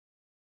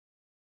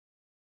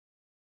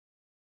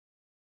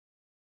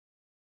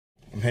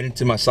I'm heading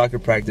to my soccer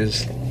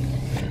practice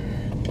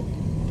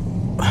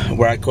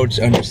where I coach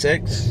under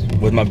 6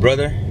 with my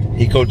brother.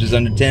 He coaches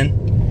under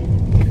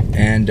 10.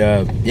 And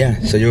yeah,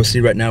 so you'll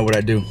see right now what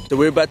I do. So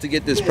we're about to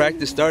get this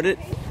practice started.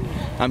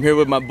 I'm here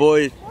with my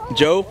boy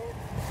Joe.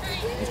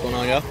 What's going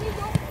on, y'all?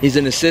 He's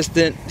an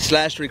assistant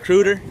 /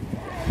 recruiter.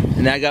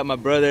 And I got my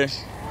brother.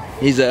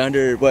 He's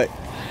under what?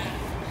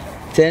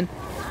 10?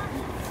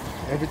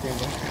 Everything,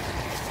 bro.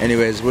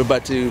 Anyways, we're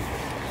about to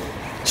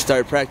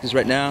start practice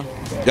right now.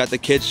 Got the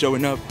kids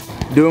showing up,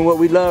 doing what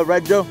we love,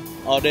 right, Joe?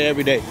 All day,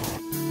 every day.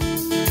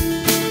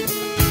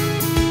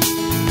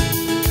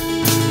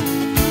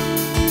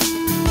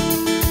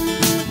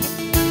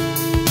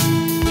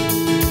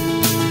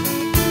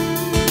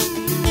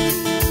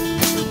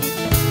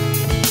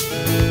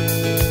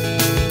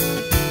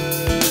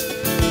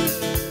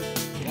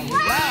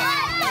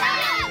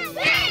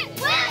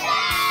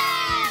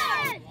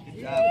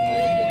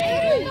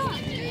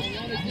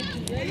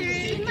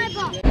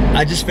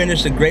 I just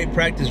finished a great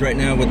practice right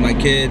now with my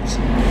kids.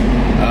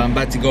 I'm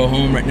about to go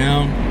home right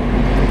now,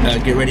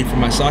 get ready for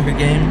my soccer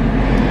game.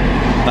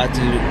 About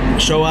to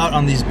show out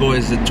on these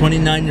boys, the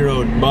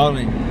 29-year-old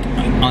balling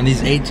on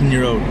these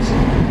 18-year-olds.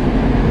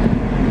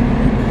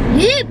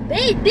 Yeah,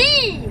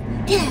 baby!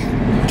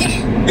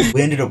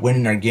 We ended up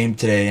winning our game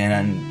today,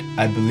 and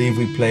I believe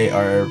we play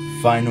our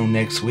final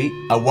next week.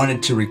 I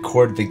wanted to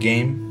record the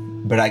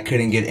game, but I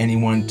couldn't get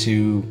anyone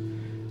to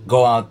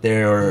go out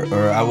there,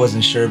 or I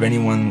wasn't sure if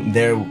anyone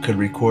there could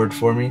record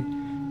for me.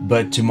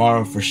 But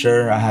tomorrow for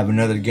sure I have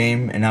another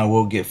game and I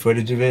will get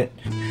footage of it.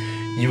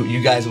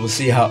 You guys will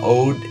see how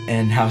old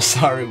and how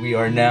sorry we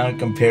are now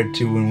compared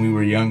to when we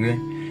were younger.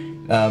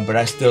 But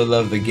I still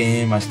love the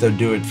game. I still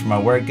do it for my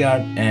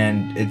workout,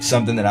 and it's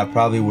something that I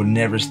probably would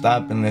never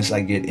stop unless I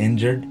get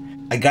injured.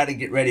 I gotta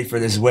get ready for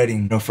this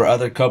wedding. You know, for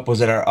other couples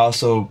that are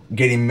also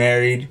getting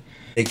married,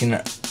 they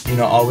can, you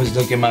know, always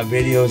look at my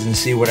videos and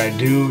see what I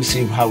do,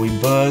 see how we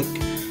book.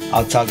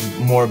 I'll talk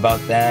more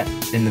about that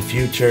in the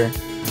future.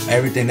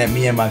 Everything that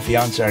me and my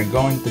fiance are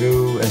going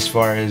through as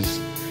far as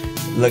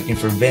looking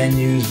for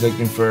venues,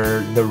 looking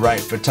for the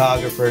right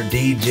photographer,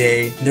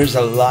 DJ. There's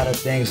a lot of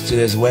things to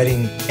this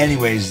wedding.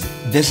 Anyways,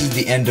 this is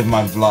the end of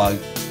my vlog,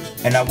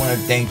 and I want to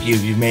thank you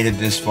if you've made it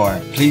this far.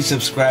 Please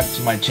subscribe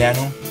to my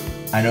channel.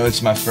 I know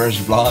it's my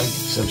first vlog.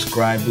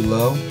 Subscribe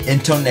below.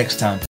 Until next time.